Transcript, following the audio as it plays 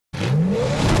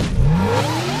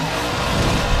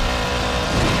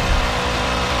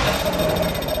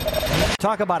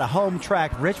talk about a home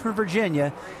track. Richmond,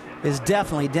 Virginia is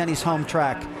definitely Denny's home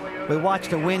track. We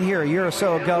watched a win here a year or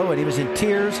so ago, and he was in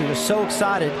tears. He was so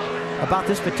excited about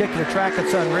this particular track.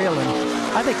 It's unreal, and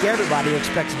I think everybody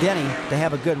expects Denny to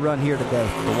have a good run here today.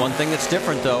 The one thing that's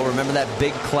different, though, remember that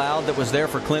big cloud that was there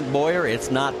for Clint Boyer? It's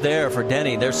not there for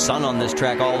Denny. There's sun on this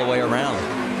track all the way around.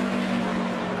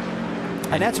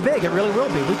 And that's big. It really will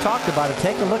be. We talked about it.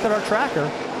 Take a look at our tracker.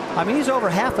 I mean, he's over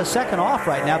half a second off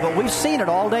right now, but we've seen it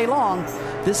all day long.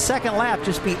 This second lap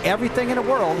just beat everything in the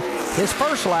world. His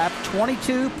first lap,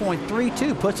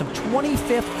 22.32, puts him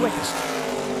 25th quickest.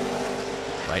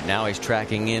 Right now he's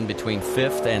tracking in between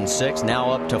 5th and 6th,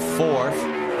 now up to 4th.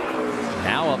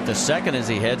 Now up to 2nd as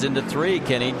he heads into 3.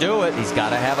 Can he do it? He's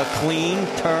got to have a clean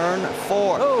turn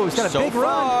 4. Oh, he's got a big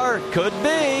run. Could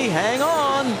be. Hang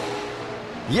on.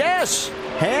 Yes,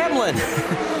 Hamlin.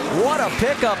 What a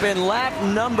pickup in lap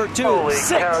number 2. Holy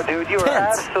cow, dude. You were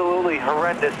absolutely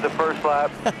horrendous the first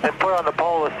lap and put on the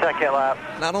pole the second lap.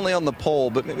 Not only on the pole,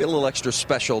 but maybe a little extra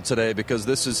special today because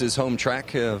this is his home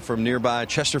track from nearby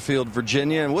Chesterfield,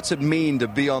 Virginia. And what's it mean to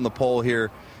be on the pole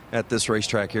here at this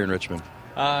racetrack here in Richmond?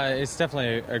 It's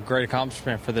definitely a great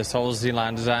accomplishment for this whole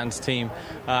Z-Line Designs team.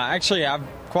 Actually, I've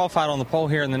qualified on the pole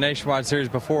here in the Nationwide Series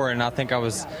before, and I think I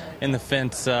was in the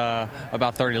fence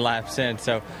about 30 laps in.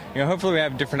 So, hopefully we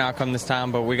have a different outcome this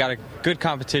time, but we got a good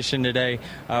competition today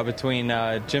between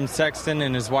Jim Sexton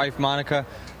and his wife, Monica.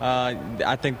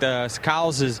 I think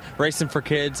Kyle's is Racing for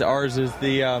Kids. Ours is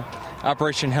the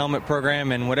Operation Helmet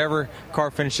program, and whatever car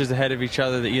finishes ahead of each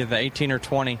other, either the 18 or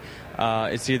 20,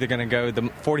 it's either going to go, the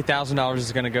 $40,000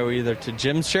 is going to go either to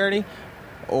Jim's charity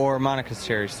or Monica's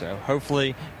charity. So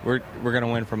hopefully we're going to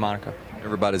win for Monica.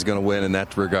 Everybody's going to win in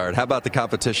that regard. How about the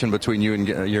competition between you and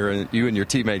your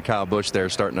teammate Kyle Busch there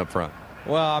starting up front?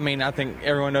 Well, I mean, I think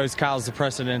everyone knows Kyle's the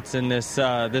precedence in this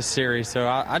series, so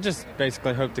I just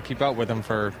basically hope to keep up with him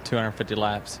for 250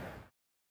 laps.